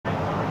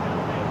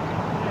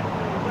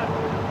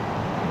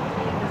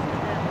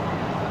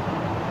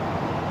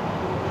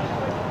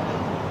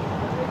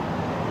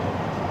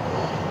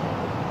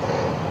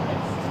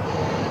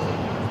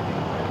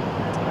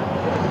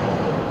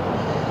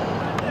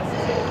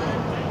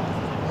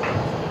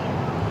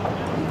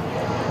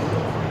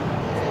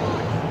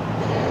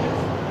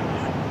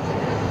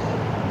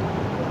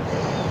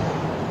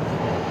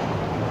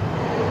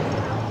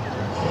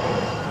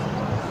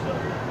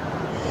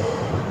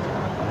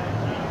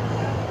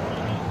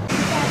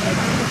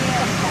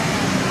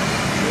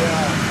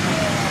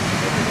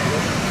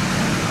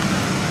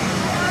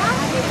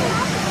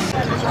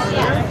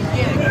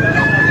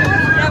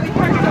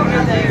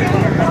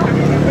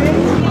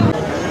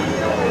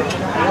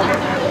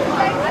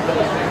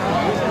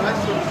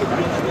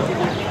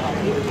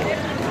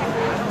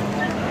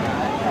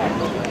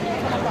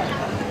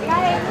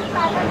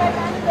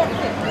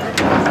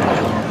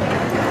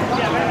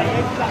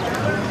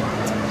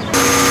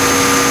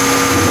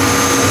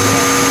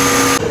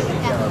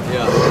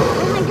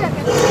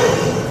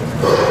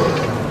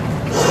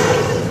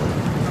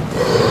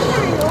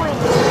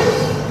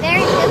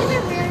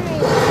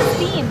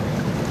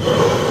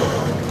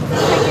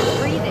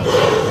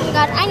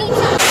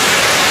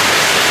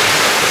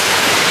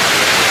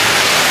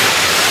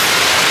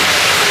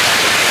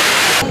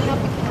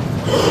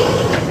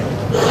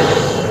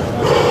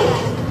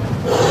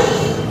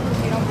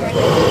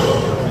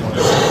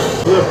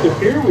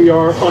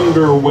are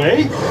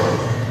underway.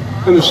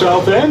 In the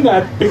south end,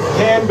 that big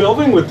tan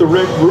building with the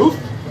red roof,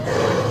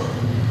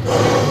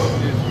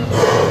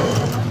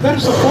 that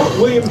is the Fort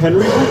William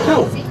Henry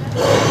Hotel.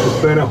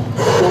 There's been a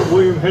Fort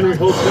William Henry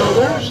Hotel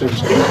there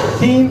since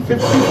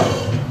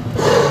 1855.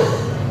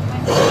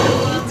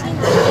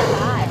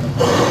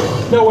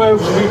 Now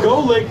as we go,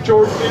 Lake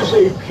George is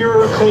a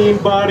pure, clean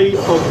body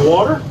of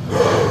water.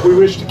 We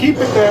wish to keep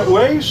it that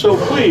way, so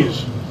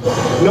please,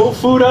 no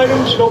food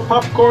items, no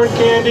popcorn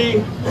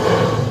candy,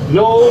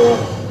 no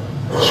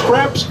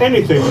scraps,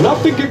 anything.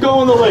 Nothing can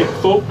go in the lake,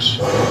 folks.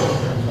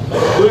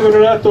 Believe it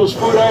or not, those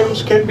food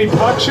items can be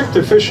toxic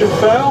to fish and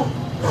fowl.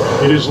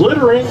 It is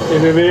littering,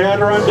 and in the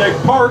Adirondack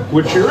Park,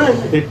 which you're in,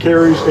 it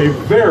carries a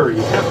very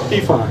hefty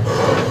fine.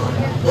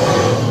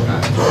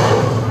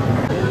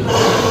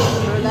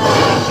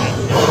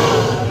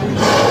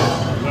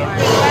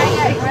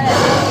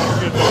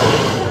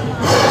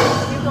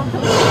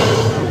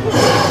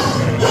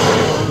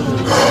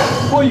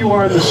 Well, you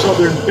are in the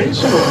southern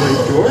basin of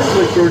Lake George.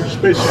 Lake George is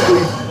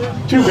basically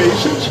two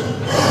basins,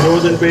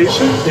 northern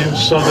basin and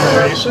southern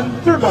basin.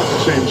 They're about the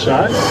same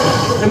size,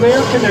 and they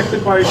are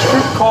connected by a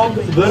strip called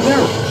the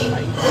Narrows.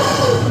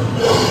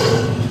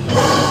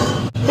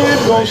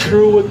 And goes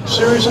through a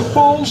series of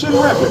falls and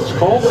rapids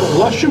called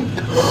La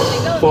Chute.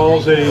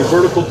 Falls a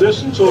vertical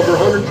distance over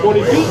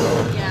 120 feet.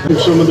 And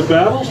some of the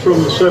battles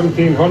from the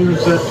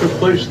 1700s that took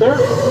place there.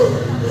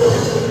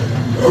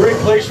 Great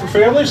place for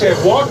families. They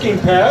have walking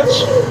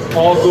paths.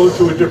 All go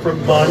to a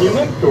different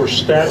monument or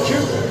statue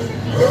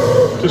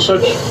to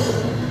such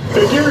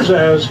figures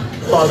as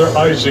Father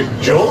Isaac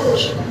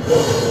Jones,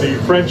 the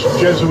French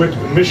Jesuit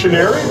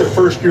missionary, the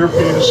first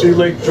European to see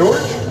Lake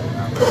George.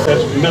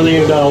 That's $1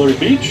 Million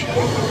Beach,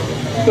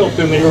 built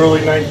in the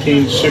early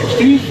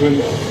 1960s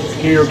when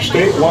New York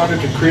State wanted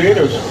to create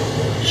a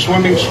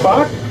swimming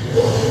spot.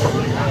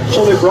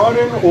 So they brought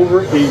in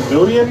over $1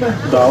 million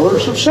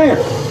of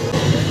sand.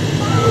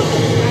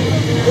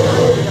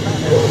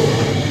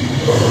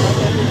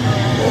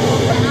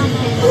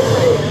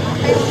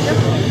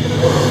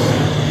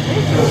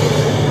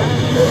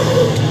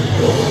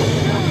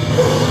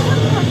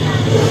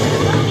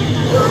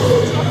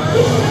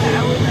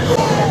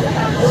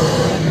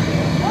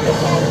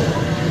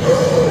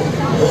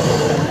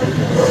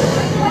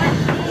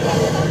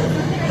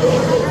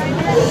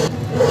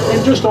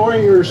 Just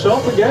orient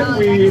yourself again,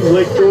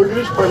 Lake George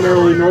is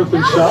primarily north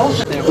and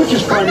south, which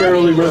is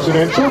primarily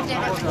residential,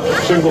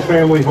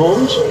 single-family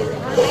homes,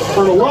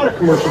 and a lot of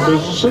commercial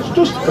businesses,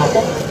 just a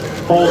couple.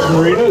 Paul's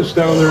Marina is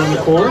down there in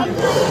the corner.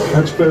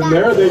 That's been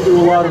there. They do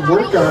a lot of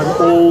work on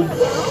old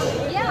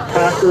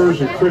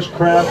Packers and Chris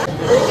Craft.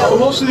 But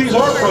most of these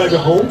are private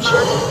homes,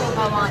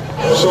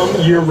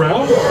 some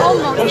year-round,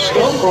 but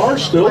some are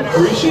still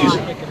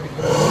pre-season.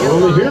 We're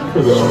only here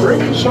for the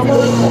spring, summer,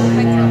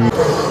 and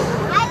fall.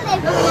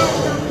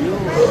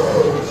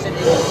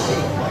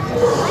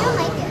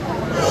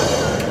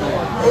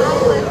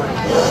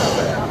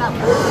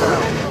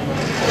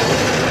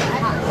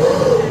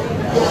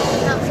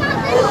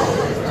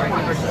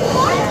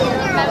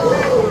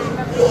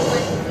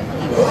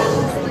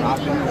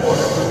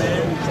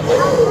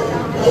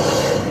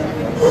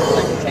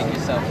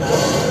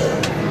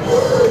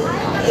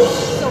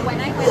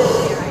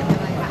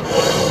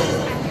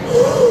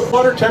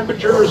 Water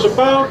temperature is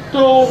about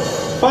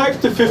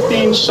 5 to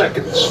 15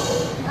 seconds.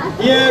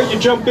 Yeah, you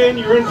jump in,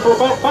 you're in for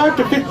about 5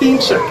 to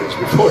 15 seconds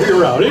before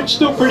you're out. It's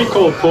still pretty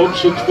cold,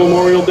 folks. It's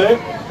Memorial Day.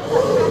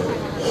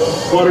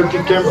 Water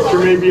temperature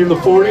may be in the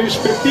 40s,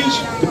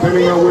 50s,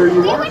 depending on where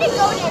you are.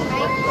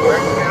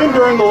 And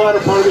during the latter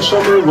part of the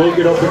summer, we'll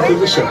get up into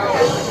the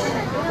 70s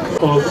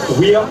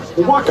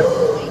of Waka.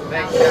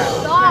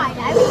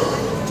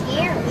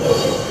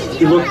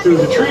 You look through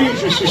the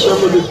trees, you see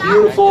some of the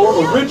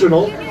beautiful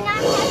original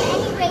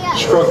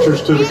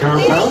structures to the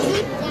compound.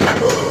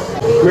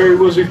 Mary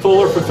Wizzy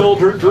Fuller fulfilled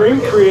her dream,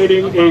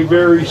 creating a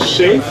very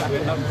safe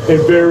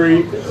and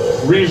very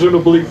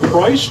reasonably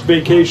priced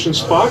vacation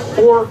spot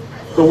for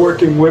the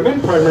working women,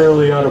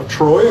 primarily out of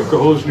Troy and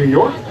Cohoes, New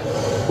York,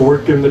 who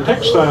worked in the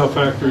textile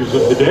factories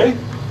of the day.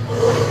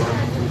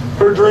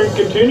 Her dream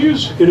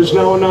continues. It is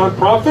now a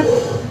nonprofit.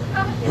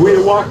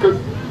 Weehawken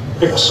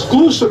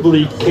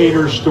exclusively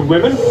caters to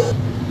women.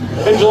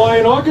 In July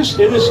and August,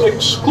 it is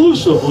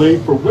exclusively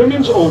for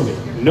women's only.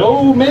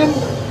 No men,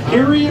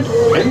 period,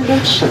 end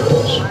of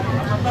sentence.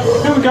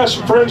 And we got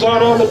some friends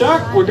out on the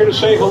dock. We're going to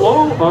say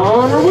hello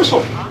on our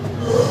whistle.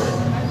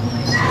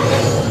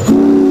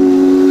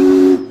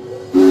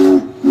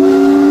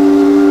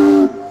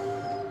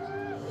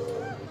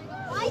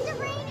 Why is it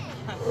raining?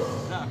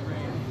 It's not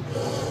raining.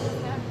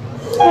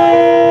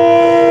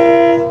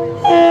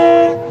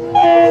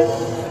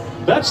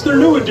 That's their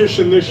new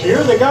addition this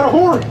year. They got a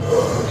horn.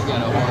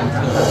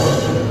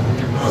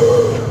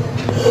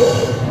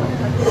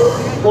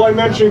 Well, I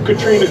mentioned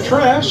Katrina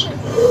Trask.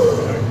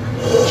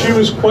 She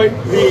was quite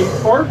the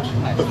art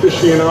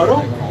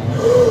aficionado.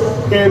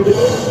 And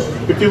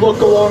if you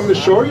look along the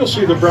shore, you'll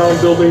see the brown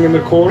building in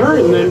the corner,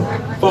 and then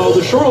follow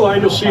the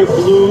shoreline, you'll see a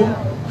blue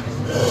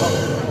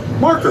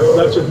marker.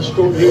 That's a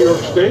New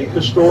York State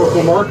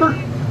historical marker.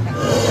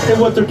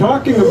 And what they're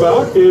talking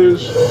about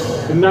is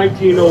in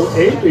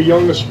 1908, a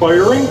young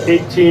aspiring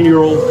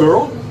 18-year-old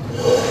girl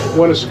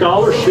won a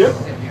scholarship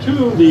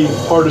to the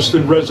Artist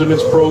in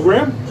Residence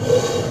program.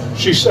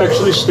 She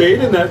actually stayed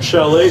in that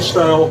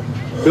chalet-style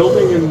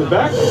building in the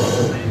back.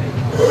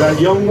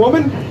 That young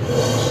woman,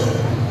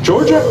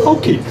 Georgia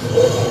O'Keeffe.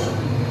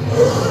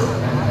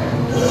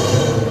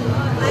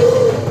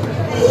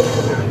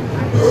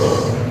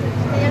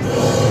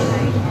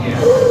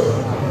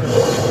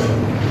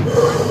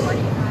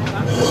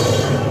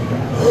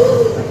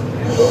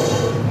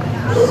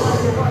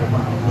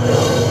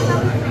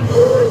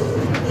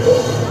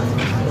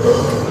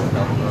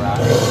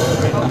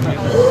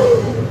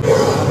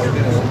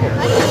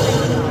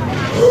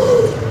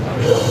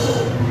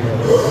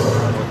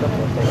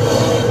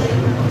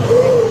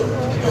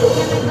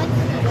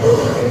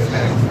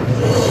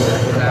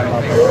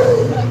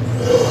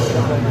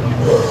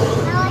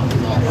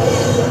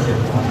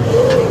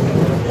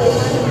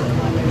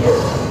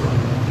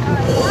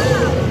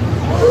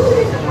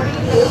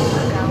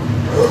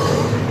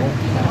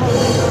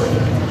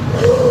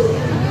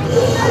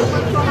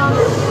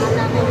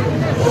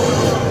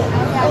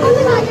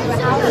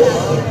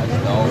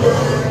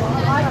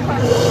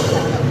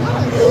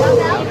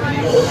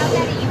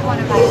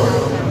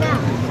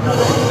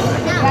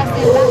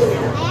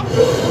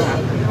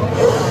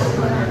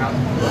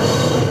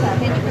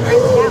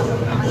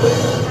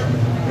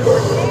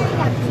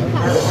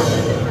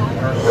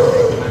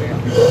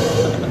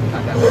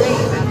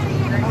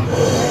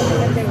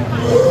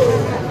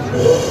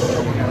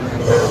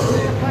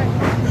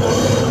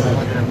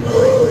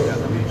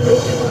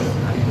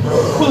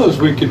 As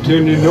we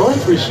continue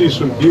north, we see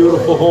some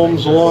beautiful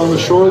homes along the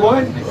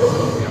shoreline.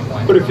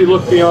 But if you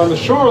look beyond the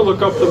shore,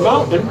 look up the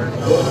mountain,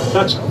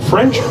 that's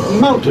French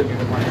Mountain.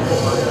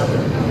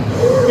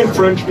 And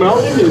French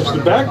Mountain is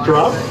the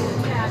backdrop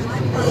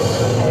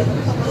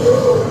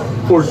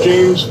for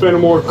James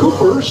Fenimore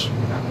Cooper's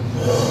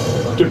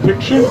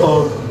depiction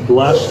of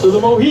Last of the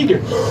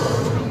Mohegans.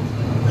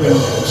 And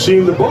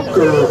seen the book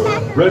or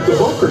read the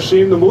book or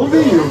seen the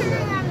movie, you've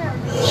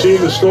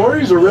seen the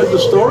stories or read the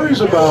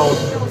stories about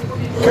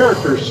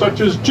characters such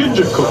as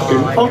Gingercook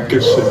and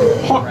Uncas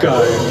and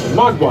Hawkeye and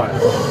Mogwai.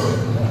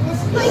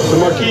 The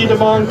Marquis de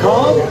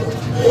Montcalm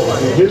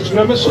and his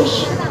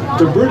nemesis,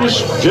 the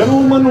British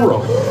General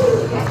Monroe.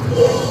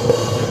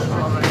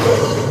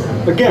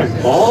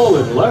 Again, all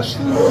in less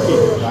than a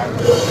year.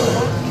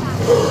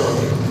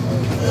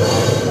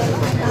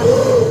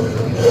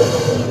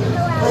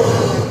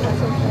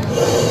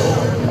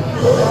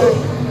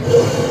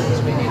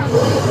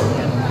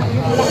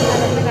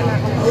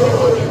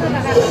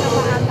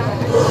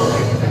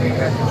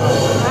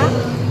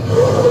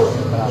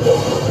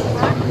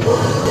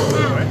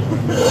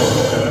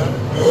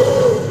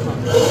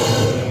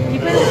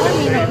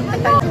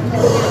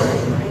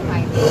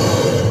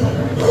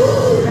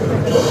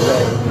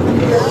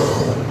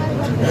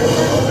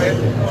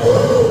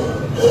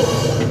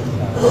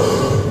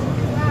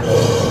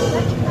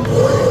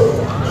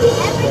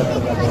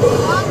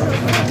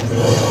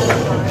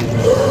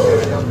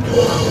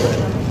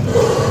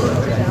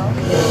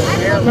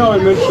 Now I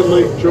mentioned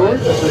Lake George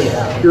is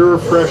a pure,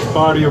 fresh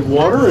body of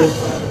water. It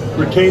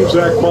retains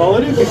that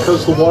quality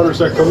because the waters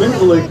that come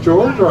into Lake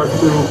George are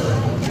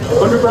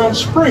through underground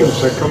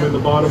springs that come in the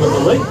bottom of the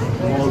lake.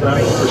 All of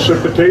that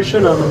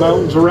precipitation on the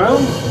mountains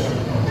around.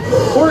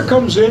 Or it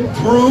comes in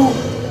through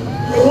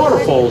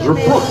waterfalls or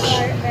brooks.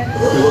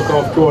 If you look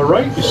off to our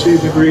right, you see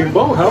the green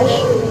boathouse.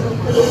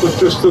 Look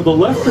just to the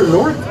left or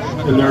north,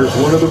 and there's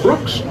one of the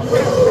brooks,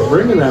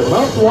 bringing that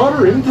mountain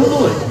water into the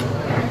lake.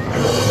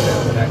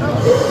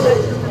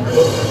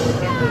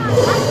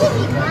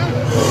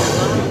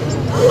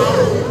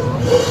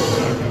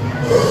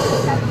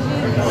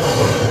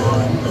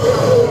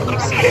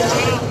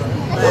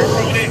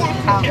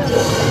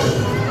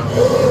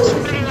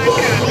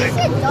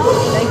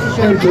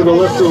 And to the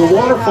left of the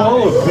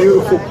waterfall, a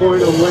beautiful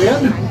point of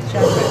land,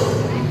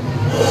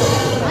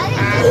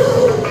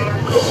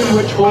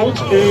 which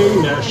holds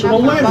a national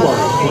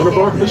landmark, one of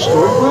our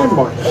historic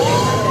landmarks.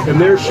 And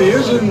there she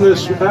is in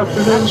this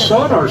afternoon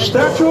sun, our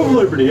Statue of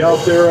Liberty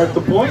out there at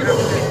the point.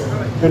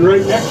 And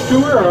right next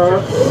to her,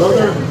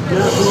 another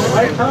national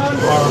icon,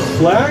 our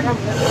flag.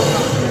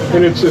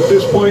 And it's at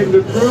this point in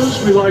the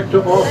cruise, we like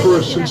to offer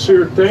a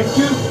sincere thank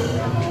you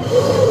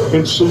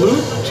and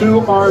salute to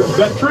our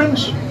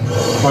veterans,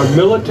 our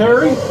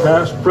military,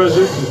 past,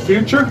 present, and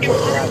future.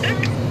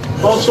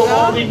 Also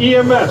all the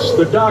EMS,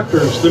 the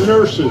doctors, the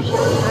nurses,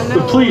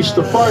 the police,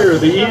 the fire,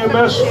 the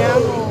EMS,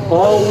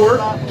 all work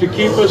to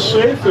keep us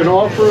safe and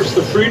offer us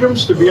the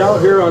freedoms to be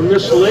out here on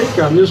this lake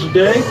on this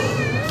day,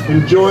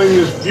 enjoying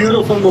this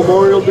beautiful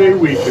Memorial Day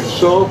weekend.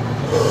 So,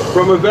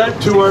 from a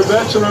vet to our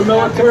vets and our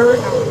military,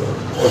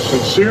 a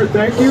sincere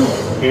thank you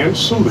and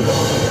salute.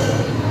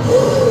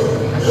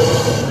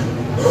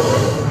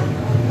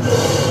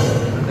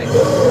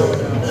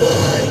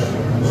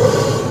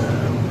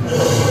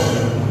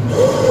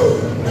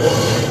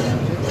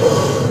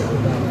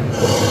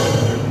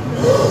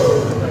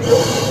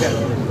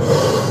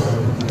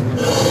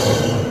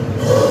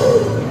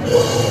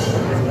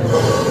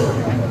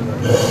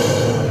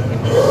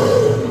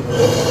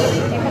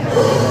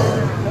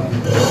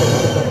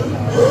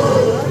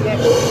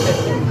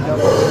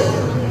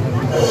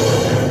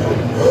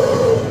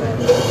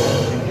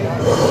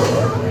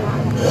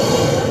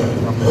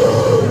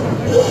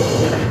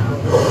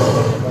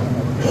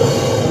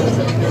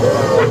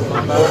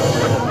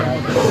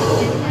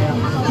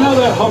 Now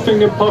that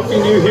huffing and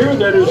puffing you hear,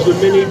 that is the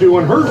Minnie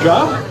doing her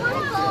job.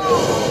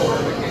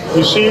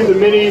 You see, the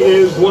Minnie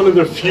is one of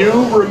the few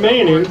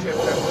remaining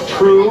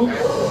true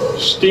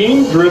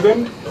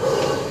steam-driven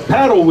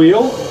paddle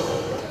wheel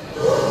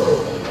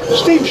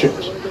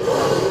steamships.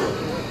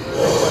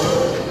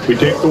 We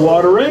take the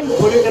water in,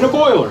 put it in a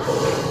boiler.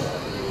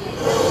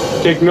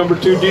 Take number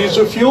 2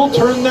 diesel fuel,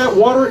 turn that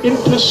water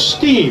into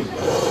steam.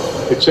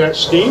 It's that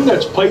steam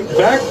that's piped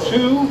back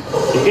to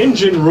the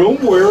engine room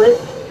where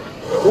it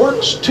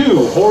works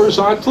 2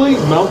 horizontally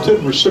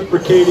mounted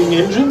reciprocating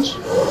engines.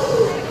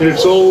 And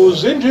it's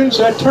those engines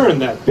that turn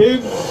that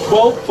big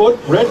 12-foot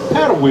red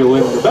paddle wheel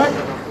in the back.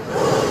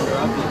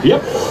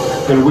 Yep,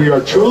 and we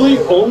are truly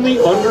only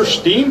under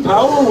steam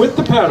power with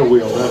the paddle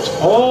wheel. That's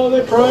all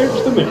that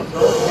drives the Minnie.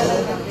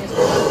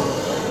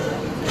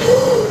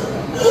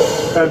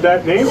 Had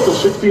that name till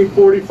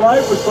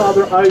 1645 with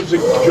Father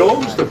Isaac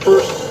Jones, the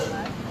first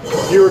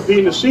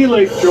European to see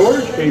Lake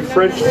George, a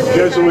French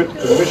Jesuit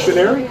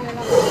missionary.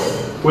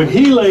 When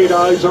he laid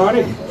eyes on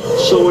it,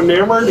 so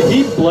enamored,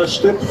 he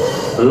blessed it,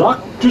 Lac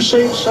du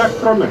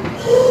Saint-Sacrement,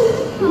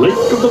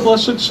 Lake of the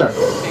Blessed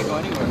Sacrament. Can't go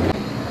anywhere.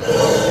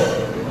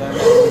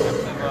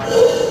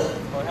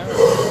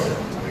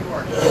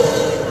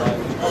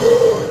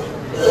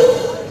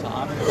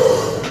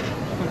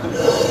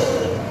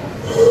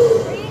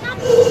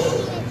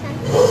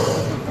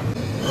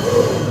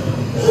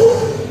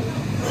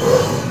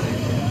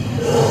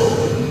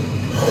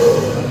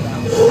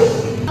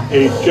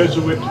 A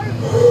Jesuit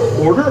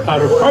order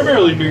out of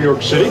primarily New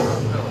York City,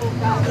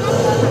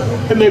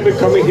 and they've been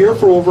coming here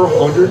for over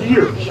 100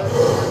 years.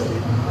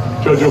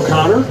 Judge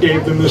O'Connor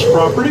gave them this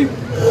property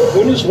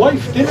when his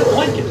wife didn't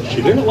like it.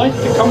 She didn't like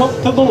to come up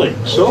to the lake,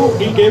 so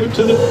he gave it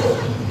to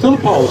the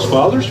Paulus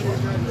Fathers.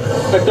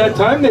 At that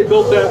time, they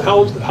built that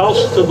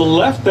house to the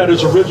left that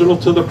is original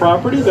to the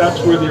property. That's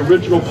where the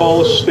original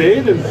Paulus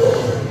stayed, and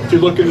if you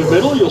look in the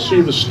middle, you'll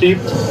see the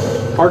steeped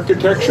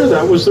architecture.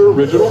 That was their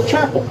original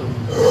chapel.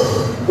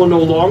 Well,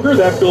 no longer.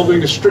 That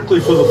building is strictly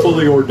for the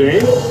fully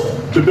ordained.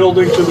 The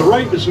building to the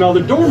right is now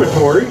the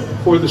dormitory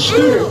for the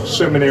student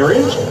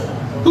seminarians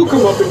who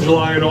come up in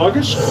July and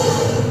August.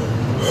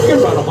 You get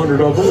about 100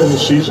 of them in the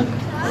season.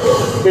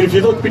 And if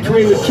you look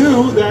between the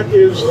two, that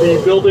is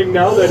the building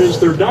now that is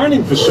their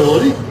dining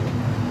facility.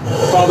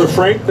 Father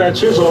Frank, that's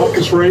his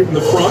office right in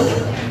the front.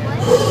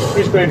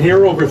 He's been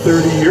here over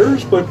 30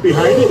 years, but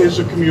behind it is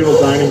a communal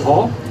dining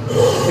hall.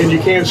 And you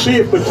can't see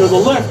it, but to the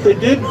left, they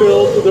did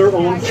build their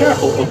own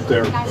chapel up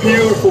there.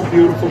 Beautiful,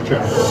 beautiful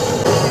chapel.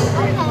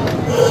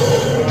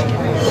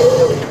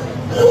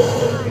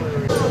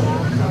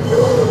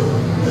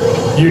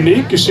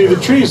 Unique, you see the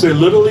trees, they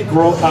literally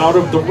grow out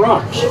of the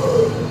rocks.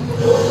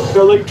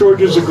 Now, Lake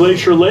George is a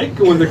glacier lake,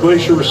 and when the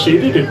glacier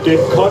receded, it did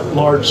cut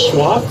large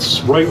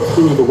swaths right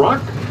through the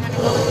rock.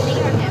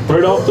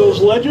 Right off those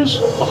ledges,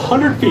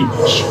 100 feet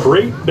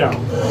straight down,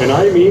 and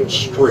I mean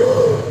straight.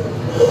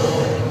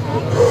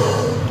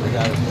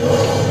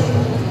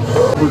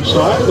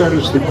 Side, that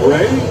is the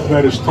gray,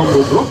 that is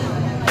Tumble Brook.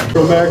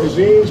 From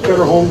magazines,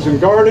 Better Homes and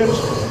Gardens.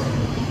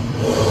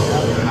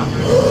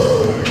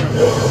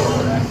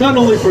 Not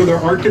only for their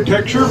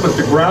architecture, but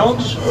the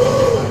grounds,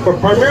 but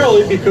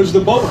primarily because the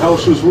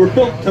boathouses were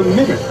built to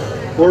mimic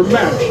or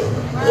match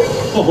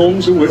the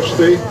homes in which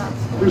they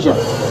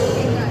reside.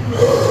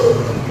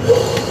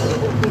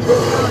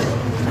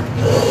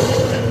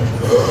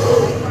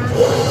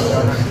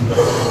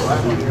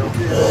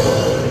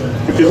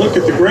 If you look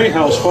at the gray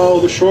house, follow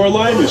the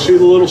shoreline, you see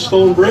the little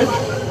stone bridge?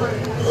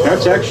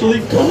 That's actually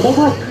Tumble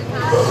Brook.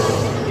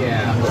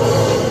 Yeah.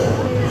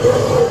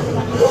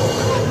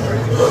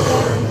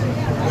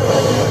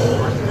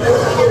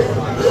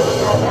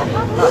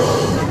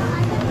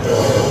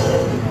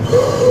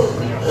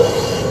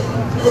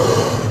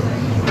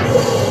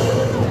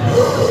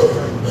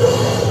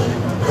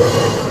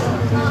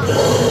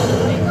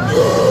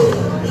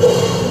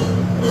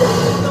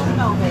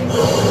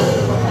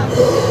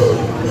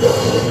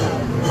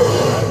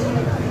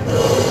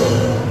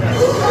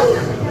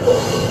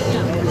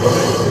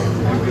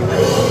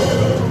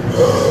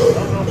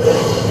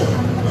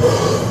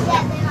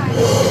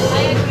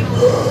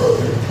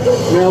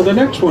 Now the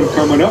next one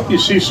coming up, you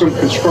see some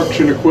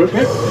construction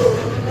equipment.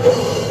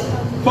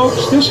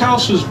 Folks, this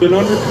house has been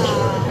under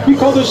construction. We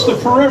call this the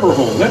forever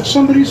home. That's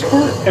somebody's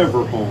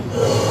forever home.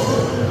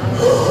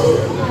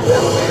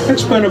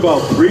 It's been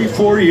about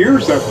 3-4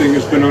 years that thing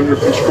has been under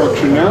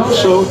construction now,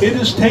 so it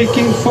is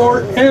taking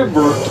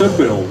forever to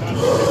build.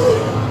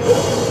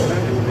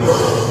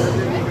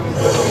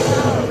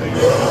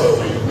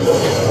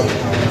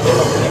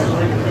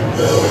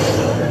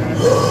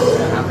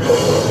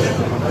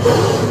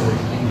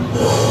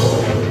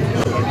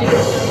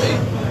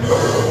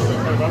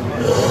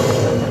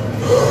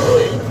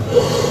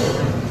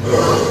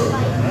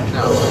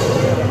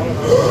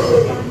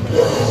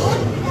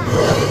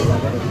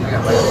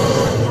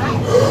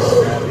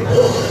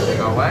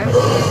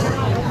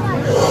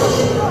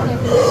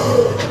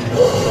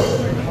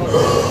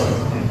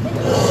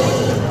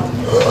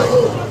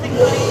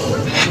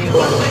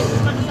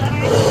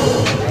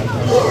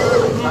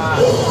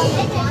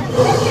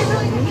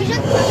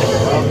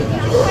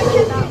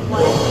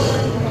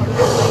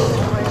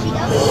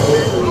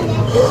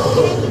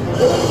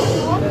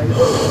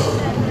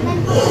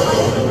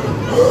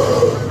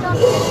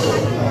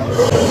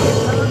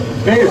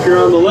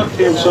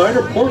 left-hand side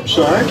or port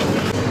side.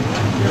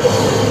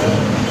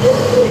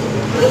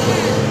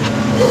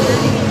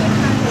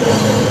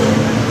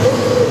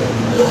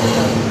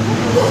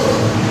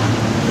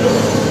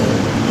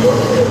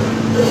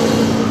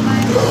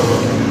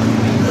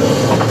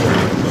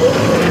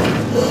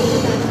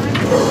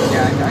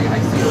 Yeah, I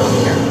see it on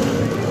here.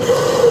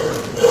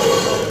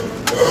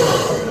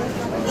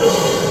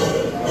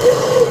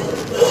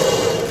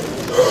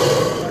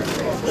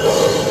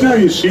 Now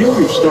you see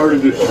we've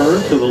started to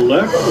turn to the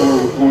left, or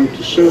we're going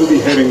to soon be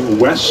heading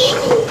west.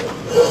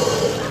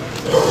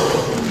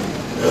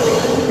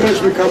 And as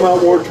we come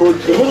out more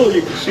towards the middle,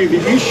 you can see the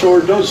east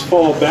shore does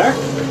fall back.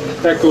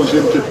 That goes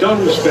into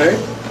Dunham's Bay.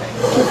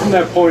 So from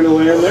that point of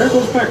land there, it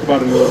goes back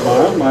about another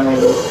mile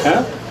and a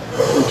half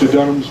into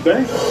Dunham's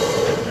Bay.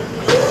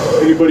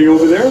 Anybody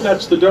over there?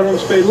 That's the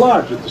Dunham's Bay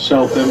Lodge at the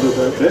south end of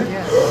that bay.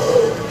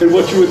 And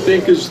what you would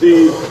think is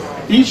the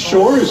east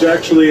shore is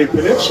actually a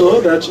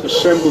peninsula. That's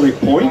Assembly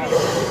Point.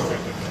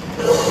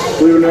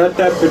 Believe it or not,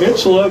 that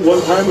peninsula at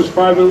one time was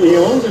privately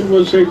owned and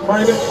was a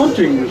private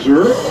hunting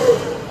reserve.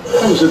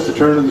 That was at the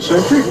turn of the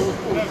century.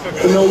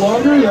 But no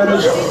longer, that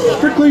is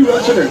strictly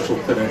residential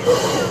today.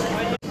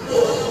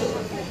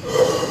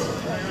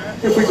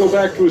 If we go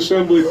back to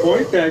Assembly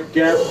Point, that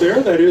gap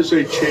there, that is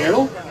a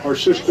channel. Our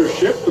sister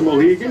ship, the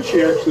Mohegan,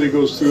 she actually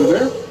goes through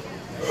there.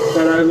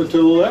 That island to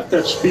the left,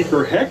 that's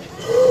Speaker Heck.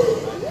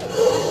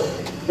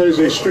 That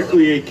is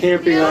strictly a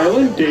camping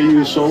island, day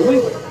use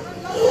only.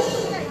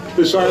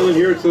 This island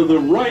here to the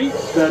right,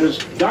 that is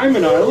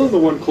Diamond Island, the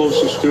one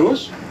closest to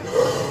us.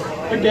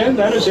 Again,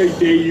 that is a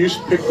day use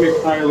picnic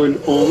island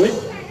only.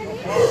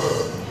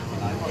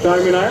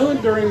 Diamond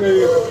Island during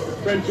the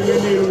French and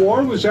Indian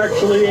War was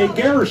actually a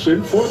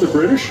garrison for the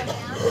British.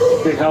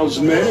 They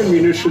housed men and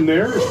munition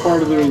there as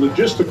part of their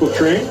logistical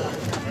train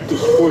to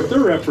support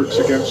their efforts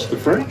against the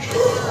French.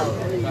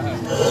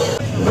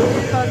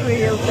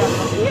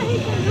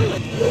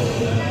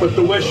 But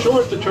the West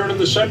Shore at the turn of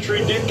the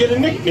century did get a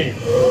nickname.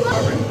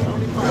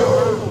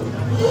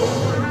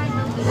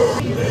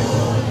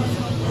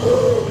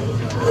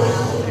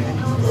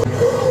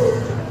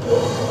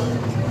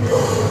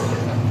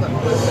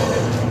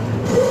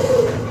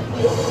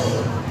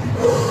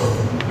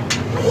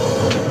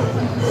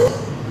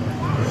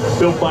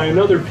 Built by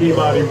another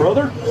Peabody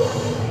brother.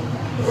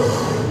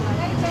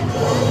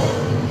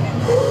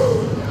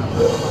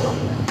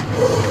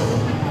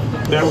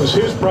 That was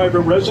his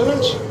private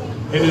residence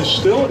and is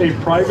still a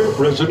private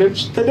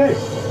residence today.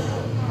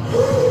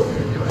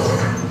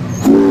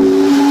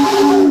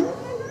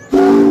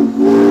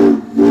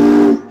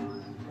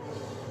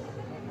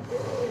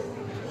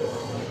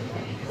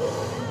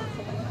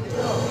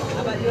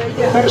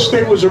 That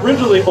estate was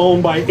originally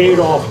owned by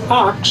Adolph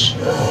Ox,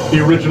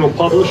 the original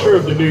publisher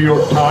of the New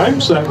York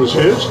Times. That was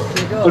his.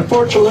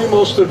 Unfortunately,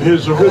 most of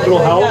his original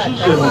houses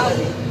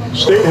and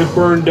estate had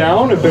burned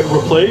down and been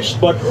replaced,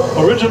 but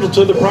original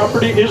to the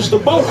property is the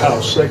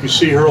boathouse that you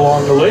see here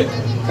along the lake,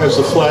 has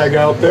the flag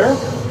out there.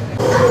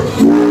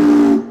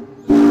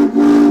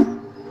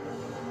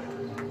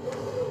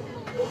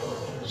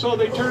 So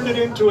they turned it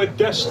into a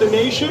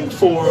destination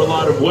for a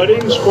lot of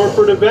weddings,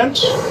 corporate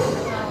events.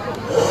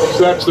 So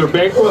that's their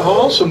banquet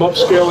hall, some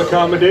upscale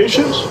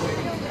accommodations.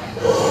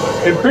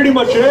 And pretty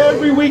much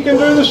every weekend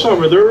during the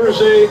summer, there is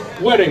a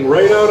wedding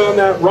right out on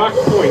that rock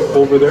point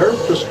over there,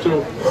 just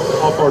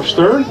off our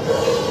stern.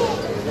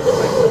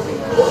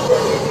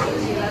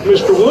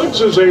 Mr.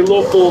 Woods is a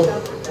local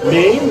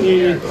name.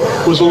 He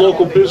was a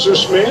local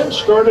businessman,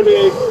 started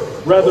a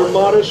rather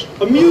modest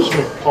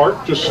amusement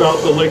park just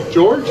south of Lake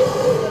George.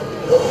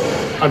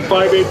 On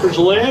 5 acres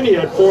of land, he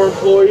had 4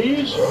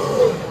 employees.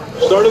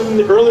 Started in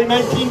the early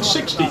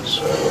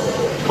 1960s,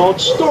 called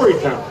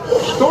Storytown.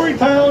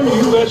 Storytown,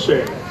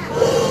 USA.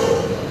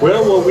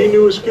 Well, what we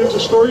knew as kids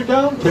of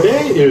Storytown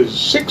today is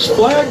Six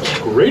Flags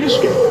Great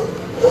Escape.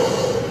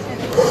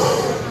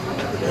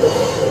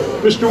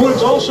 Mr.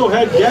 Woods also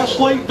had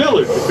Gaslight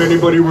Village, if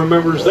anybody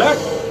remembers that.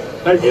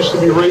 That used to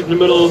be right in the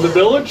middle of the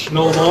village,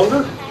 no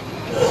longer.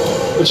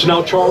 It's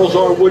now Charles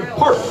R. Wood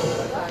Park.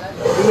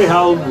 And they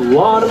held a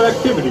lot of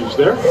activities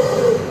there.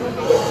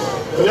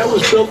 And that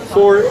was built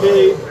for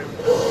a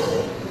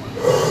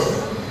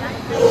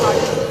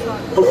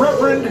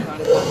Reverend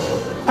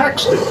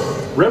Paxton.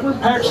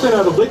 Reverend Paxton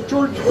out of Lake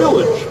George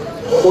Village,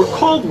 or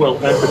Caldwell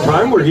at the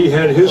time, where he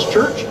had his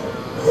church,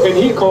 and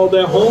he called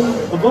that home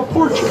the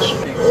Porches.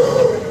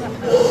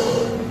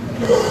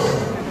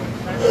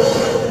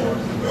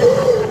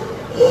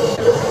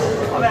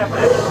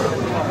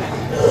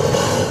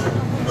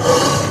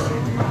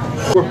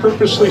 Were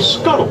purposely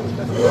scuttled.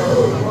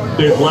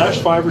 They'd lash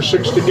 5 or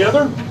 6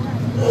 together,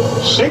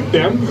 sink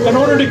them in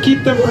order to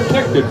keep them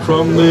protected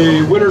from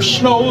the winter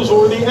snows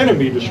or the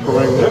enemy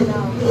destroying them.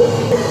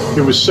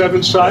 It was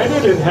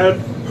 7-sided and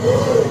had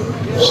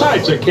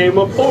sides that came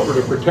up over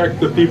to protect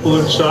the people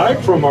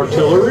inside from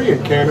artillery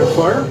and cannon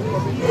fire.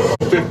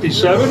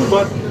 57,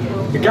 but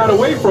it got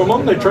away from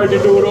them. They tried to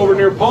do it over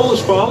near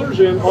Paulus Fathers,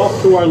 and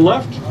off to our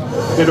left,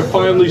 it had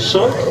finally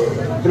sunk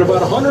in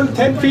about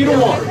 110 feet of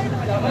water.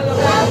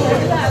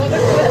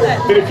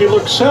 And if you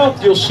look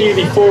south, you'll see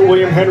the Fort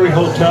William Henry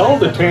Hotel,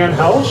 the Tan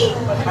House.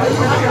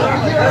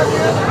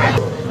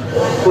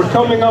 We're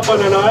coming up on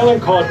an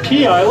island called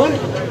Key Island.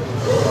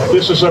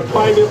 This is a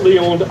privately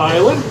owned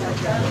island.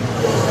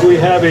 We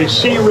have a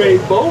Sea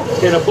Raid boat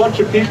and a bunch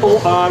of people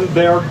on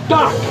their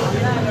dock.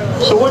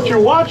 So what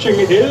you're watching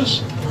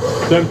is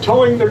them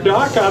towing their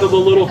dock out of the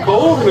little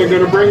cove, and they're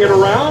going to bring it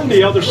around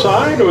the other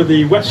side or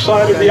the west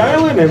side of the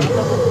island and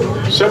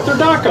set their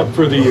dock up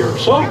for the year.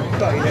 So,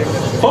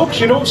 folks,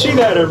 you don't see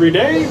that every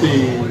day,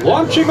 the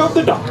launching of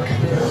the dock.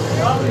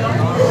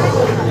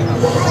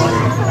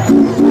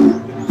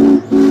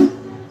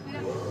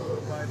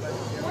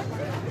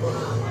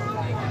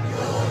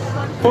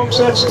 Folks,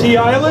 that's Key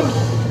Island.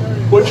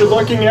 What you're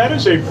looking at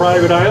is a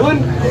private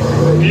island.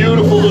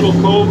 Beautiful little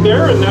cove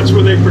there, and that's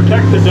where they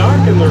protect the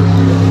dock and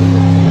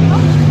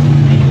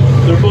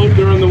their boat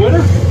during the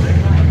winter.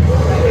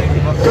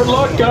 Good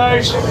luck,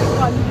 guys.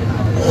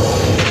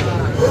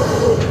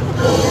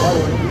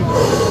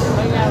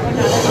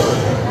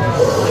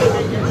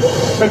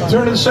 At the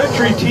turn of the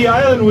century, Key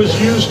Island was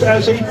used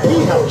as a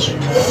tea house.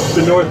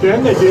 The north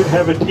end, they did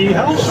have a tea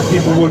house.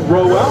 People would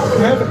row out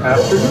and have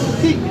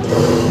afternoon tea.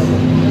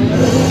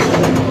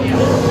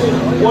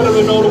 One of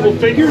the notable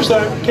figures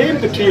that came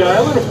to Key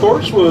Island, of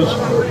course, was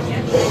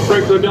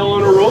Franklin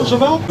Delano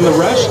Roosevelt. And the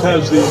rest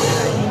has the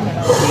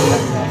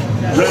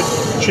red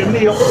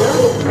chimney up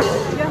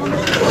there.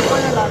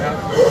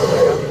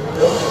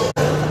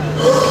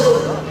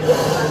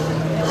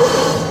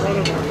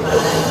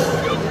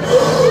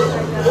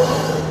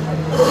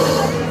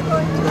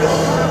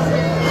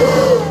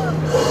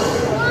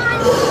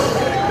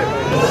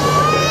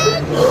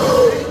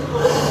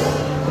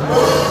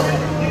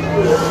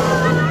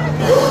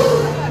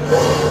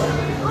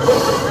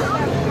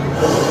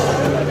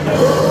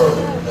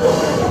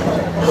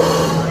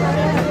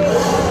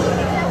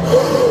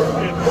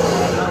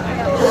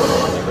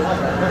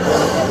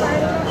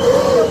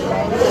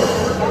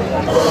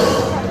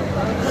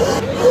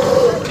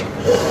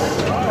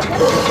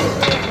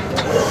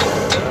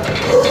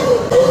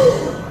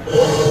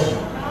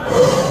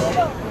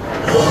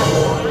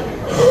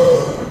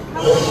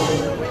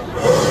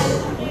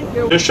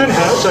 Tradition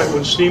has that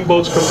when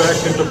steamboats come back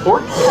into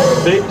port,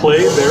 they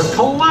play their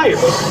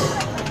calliope.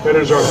 That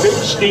is our big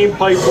steam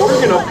pipe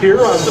organ up here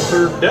on the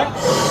third deck.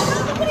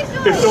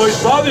 If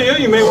noise bothers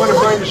you, you may want to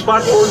find a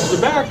spot towards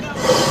the back.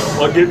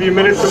 I'll give you a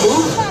minute to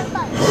move,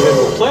 and then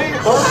we'll play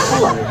our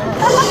calliope.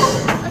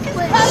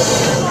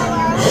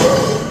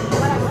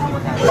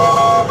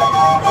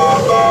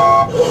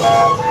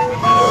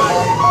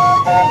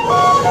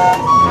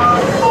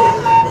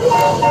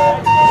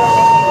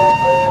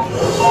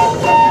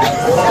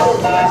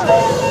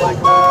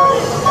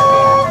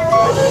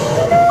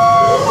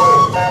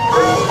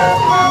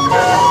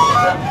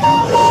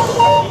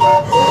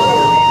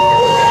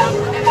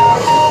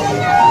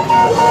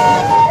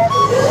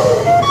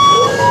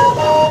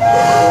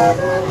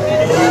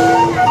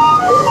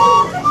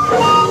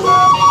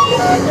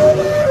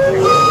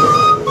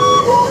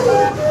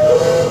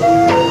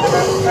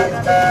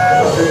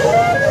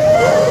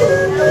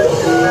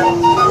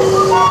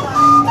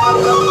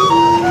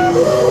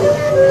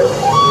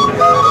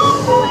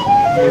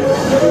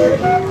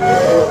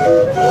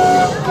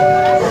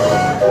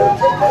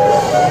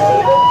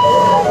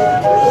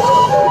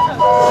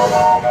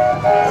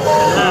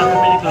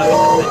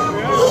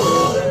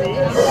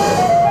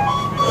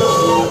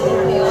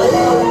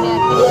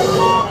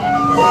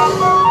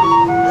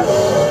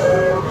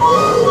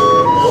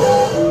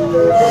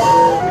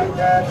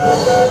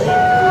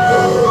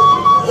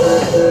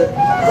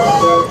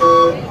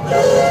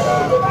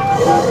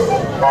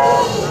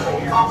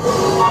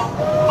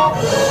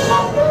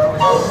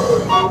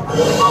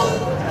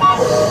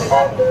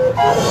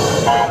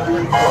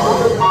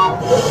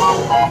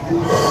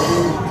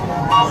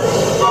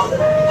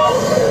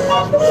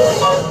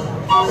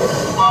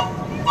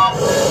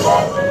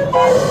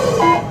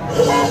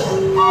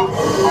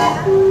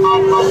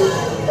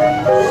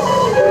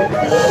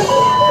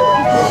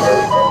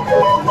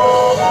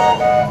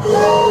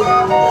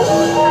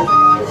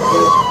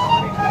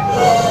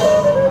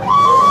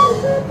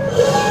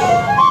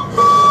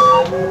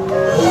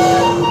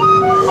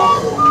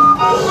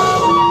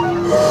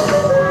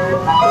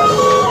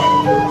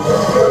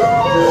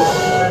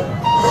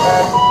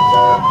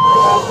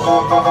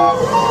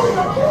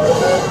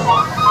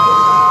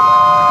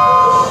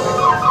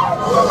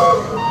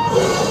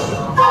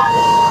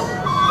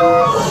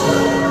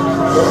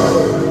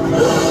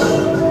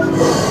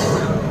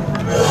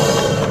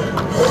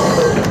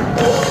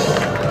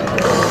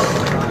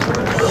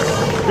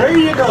 There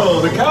you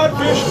go, the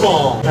Codfish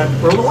Ball at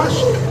Further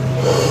West,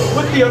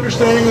 with the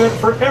understanding that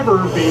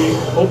forever be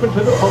open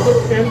to the public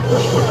and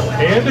Christmas,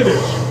 and it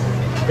is,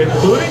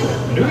 including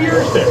New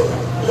Year's Day,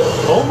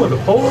 home of the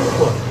Polar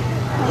Club.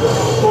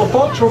 Well,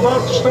 folks, we're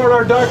about to start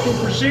our docking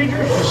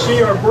procedures. You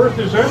see our berth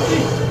is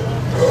empty.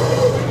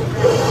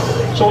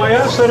 So I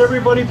ask that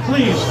everybody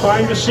please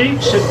find a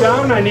seat, sit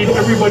down. I need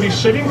everybody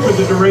sitting for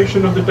the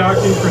duration of the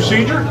docking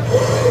procedure.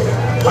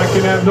 I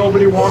can have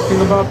nobody walking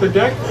about the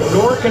deck,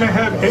 nor can I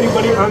have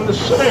anybody on the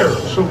stairs.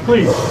 So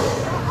please,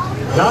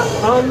 not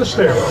on the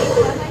stairs.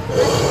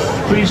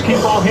 Please keep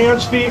all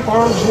hands, feet,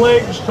 arms,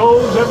 legs,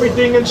 toes,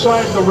 everything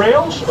inside the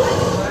rails.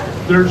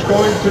 There's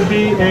going to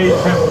be a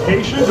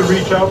temptation to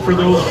reach out for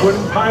those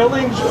wooden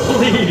pilings.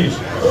 Please,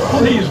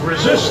 please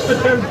resist the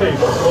temptation,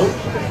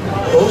 folks.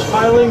 Those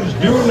pilings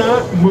do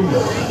not move.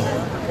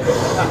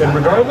 And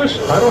regardless,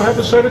 I don't have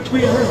a set of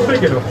tweezers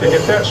big enough to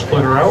get that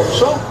splitter out,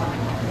 so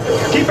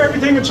keep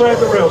everything inside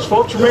the rails.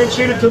 Folks, remain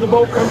seated till the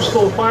boat comes to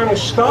a final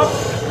stop.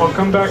 I'll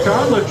come back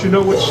on, let you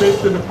know it's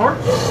safe to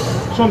depart.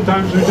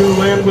 Sometimes we do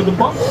land with a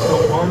bump,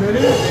 don't want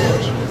any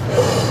accidents.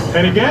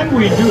 And again,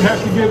 we do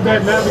have to give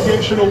that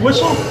navigational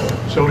whistle.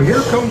 So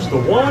here comes the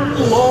one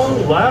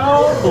long,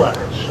 loud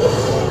blast.